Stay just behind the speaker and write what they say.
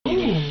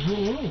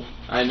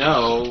I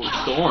know.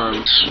 Storm.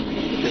 Get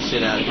the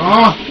shit out of here.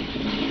 Oh!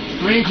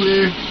 Screen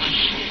clear.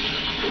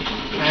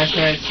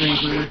 Hashtag screen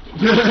clear.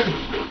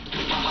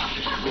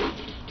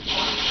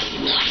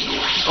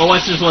 Oh,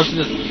 watch this, watch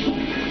this.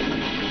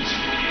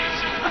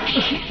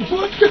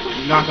 What the?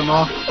 You knock him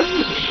off?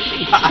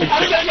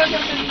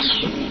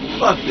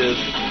 Fuck this.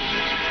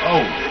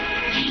 Oh.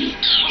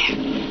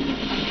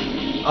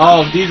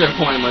 Oh, these are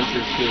coin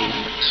munchers too.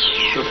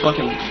 So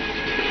fucking...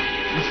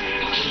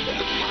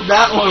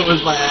 That one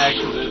was by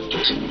accident.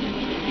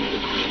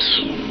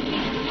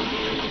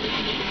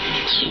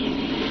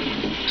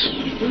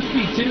 Who's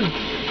P2?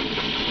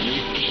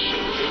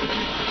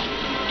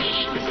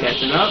 It's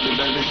catching up, you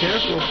better be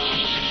careful.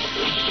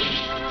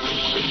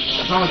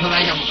 That's only because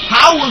I got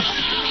power!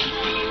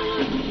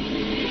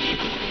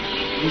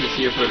 I'm just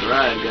here for the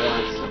ride,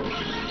 guys.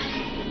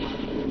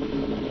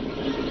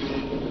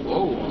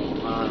 Whoa.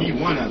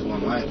 P1 has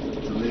one life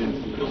to live.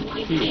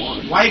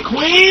 P1. White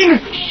Queen!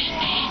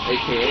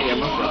 AKA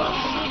Emma Frost.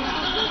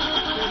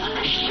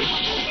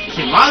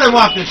 She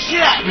mollywopped the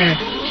shit out of me!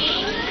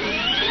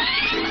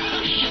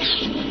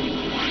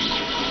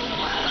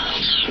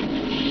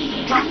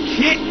 Drop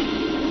kick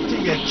to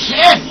your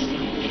chest!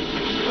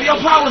 Where your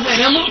powers at,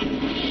 Emma?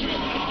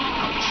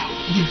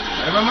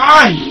 Never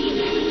mind!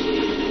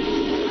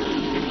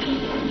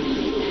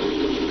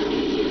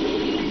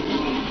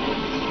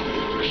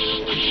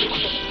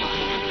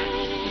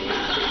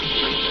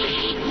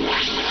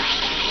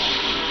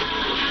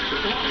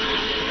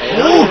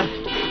 Oh!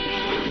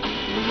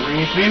 We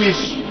ain't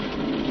finished.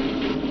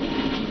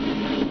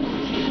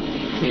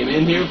 Came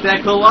in here with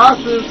that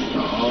Colossus.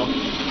 Uh-oh.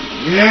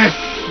 Yes!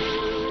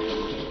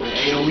 The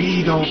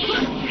AoE don't...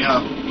 Yeah.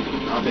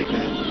 I'll take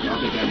that.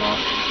 I'll take that loss.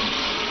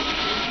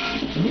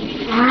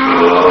 I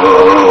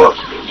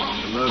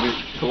love it.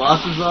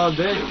 Colossus all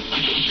day.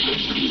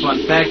 Fun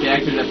fact, the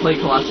actor that played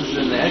Colossus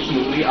in the X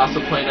movie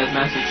also played as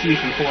Master Chief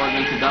in Forward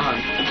Into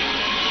Dawn.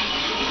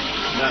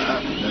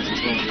 That's his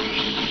phone.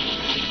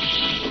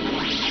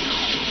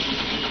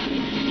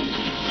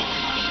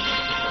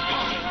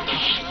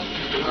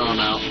 Oh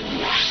no.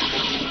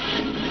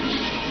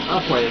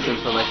 I'll play this in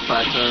for like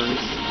 5 turns.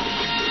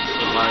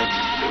 For life.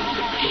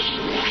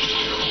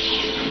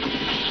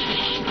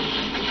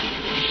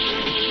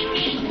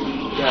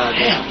 God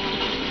damn.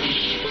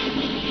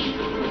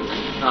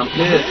 I'm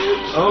pissed.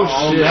 Oh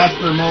shit.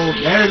 Master mode.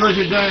 There goes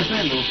your giant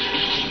sentinel.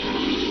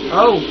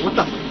 Oh, what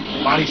the?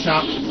 Body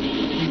shop.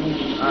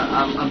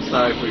 I'm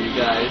sorry for you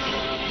guys.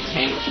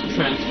 Tank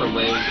transfer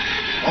leg.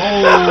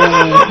 Oh.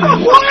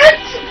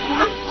 What?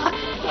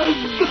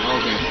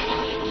 Okay.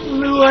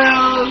 Who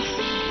else?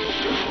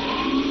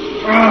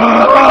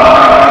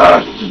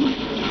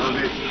 Love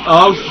it.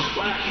 Oh.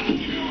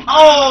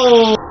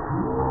 Oh.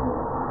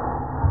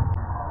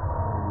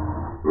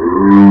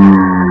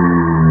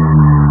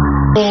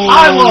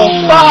 I will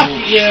fuck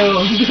you!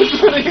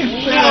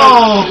 No!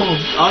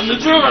 I'm the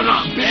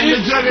Juggernaut, And bitch!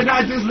 the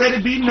Juggernaut just let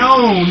it be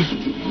known.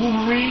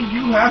 Wolverine,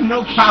 you have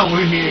no power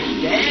here.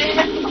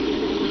 Yeah.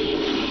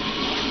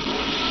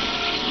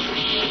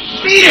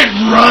 Beat it,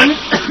 run!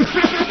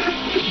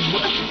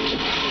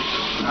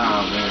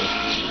 Oh, man.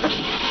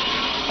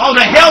 Oh,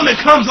 the helmet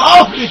comes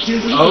off,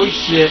 bitches! Oh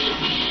shit.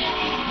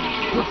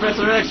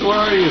 Professor X, where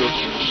are you?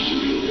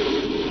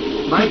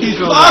 He's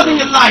clogging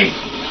your life!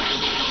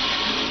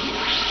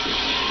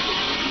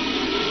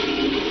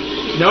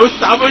 No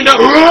stopping the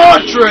raw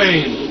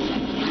train!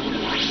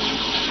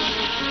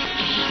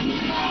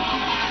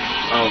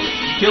 Oh,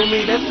 kill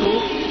me, that's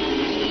cool.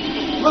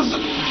 What's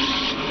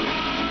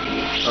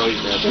Oh,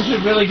 he's dead. Is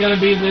it really gonna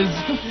be this?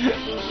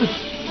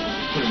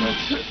 pretty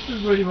much. This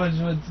is pretty much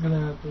what's gonna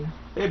happen.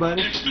 Hey,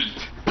 buddy.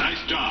 Excellent.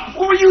 Nice job.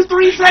 Where were you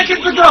 3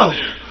 seconds ago?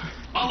 There.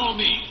 Follow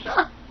me.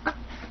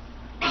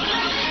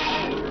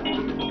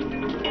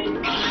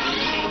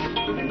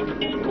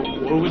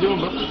 What are we doing,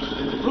 bro?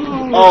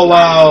 Oh,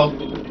 wow.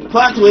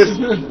 Plot twist.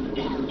 You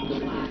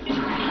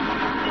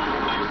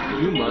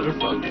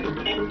motherfucker.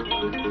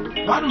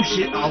 Why do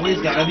shit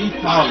always gotta be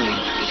falling?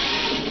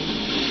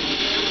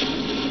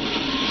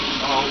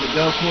 Oh, the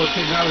Delport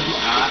technology.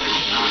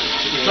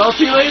 Shit.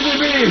 Salty laser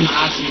beam!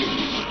 Shit.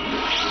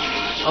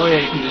 Oh yeah,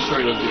 you can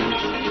destroy those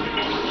beams.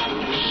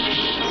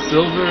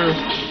 Silver,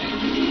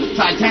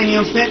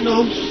 Titanium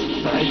Sentinel.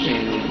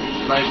 titanium,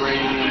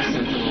 vibranium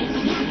sentinels.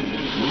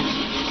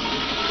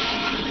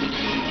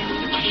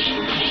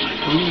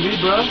 Who you be,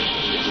 bro?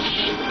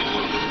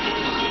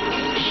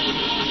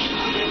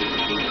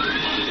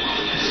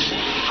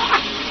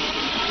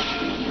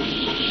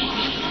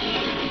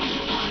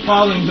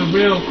 Falling the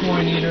real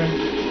coin eater.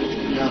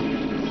 Yeah.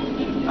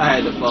 I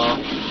had to fall.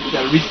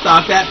 Gotta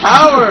restock that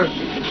power!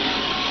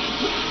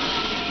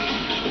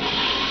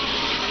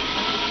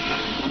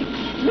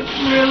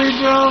 Really,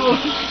 bro?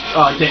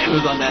 Oh damn, it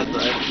was on that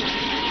side.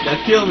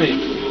 That killed me.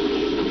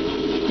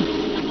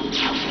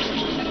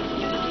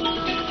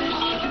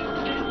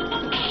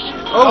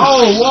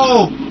 Oh,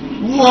 whoa!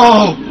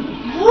 Whoa!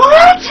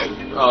 What?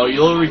 Oh,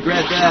 you'll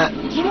regret that.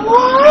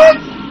 What?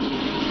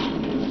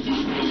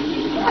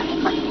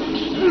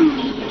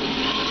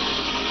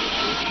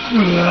 I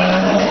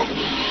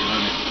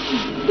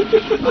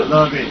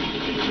love it.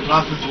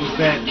 Colossus was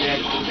that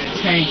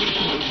tank.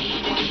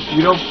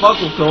 You don't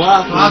fuck with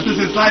Colossus. Colossus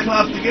and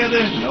Cyclops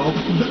together? Nope.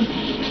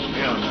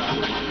 Hell no.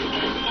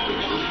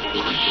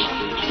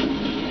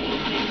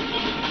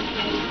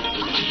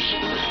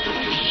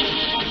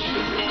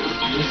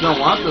 You just don't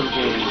want those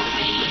games.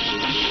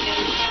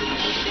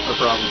 No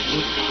problem.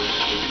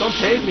 Don't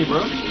tase me,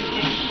 bro.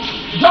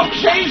 Don't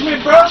change me,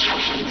 bro!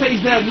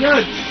 Taste that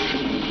nuts!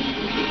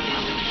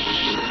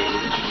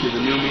 There's a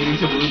new meaning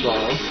to blue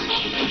balls.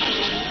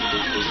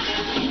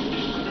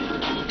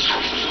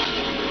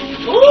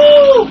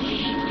 Ooh!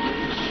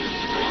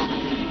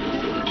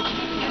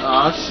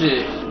 Aw,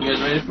 shit. You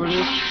guys ready for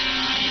this?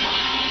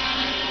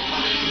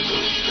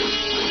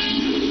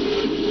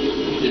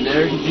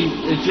 Generic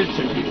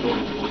Egyptian people.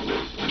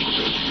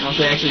 Unless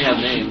they actually have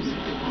names.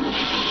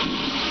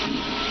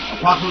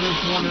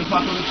 Apocalypse 1 and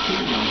Apocalypse 2?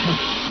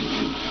 No.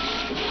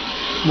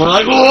 More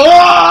like,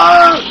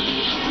 whoa!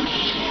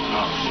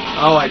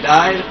 Oh, I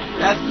died?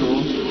 That's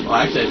cool. Oh,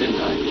 actually, I didn't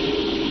die.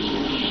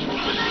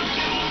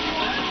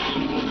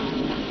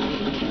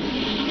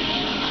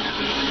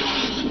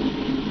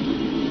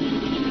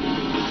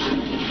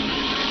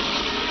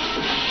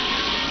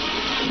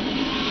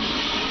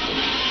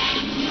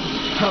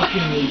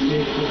 Fucking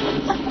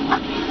ridiculous.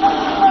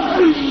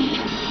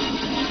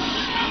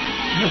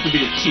 You have to be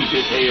the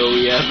cheapest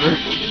AoE ever.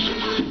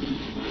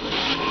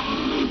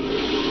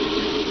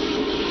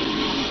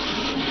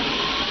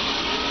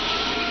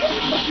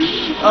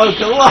 Oh,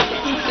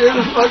 Colossus, you're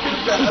the fucking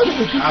best.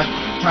 I'm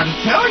trying to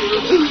tell you.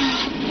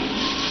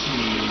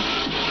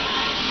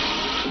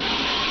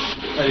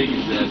 I think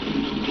he's dead.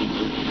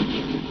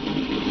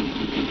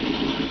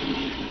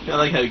 I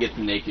like how he gets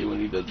naked when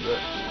he does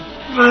that.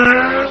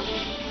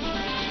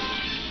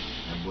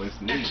 That boy's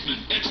neat.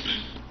 X-Men.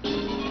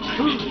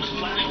 Magneto was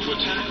planning to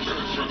attack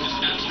Earth from his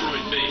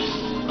asteroid base.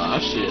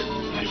 Aw, shit.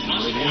 You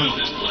must foil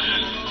his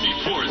plan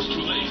before it's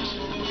too late.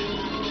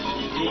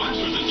 Go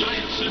after the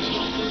giant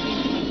sentinel.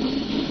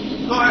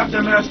 Go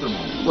after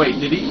Mastermind. Wait,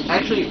 did he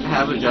actually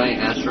have a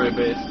giant asteroid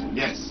base?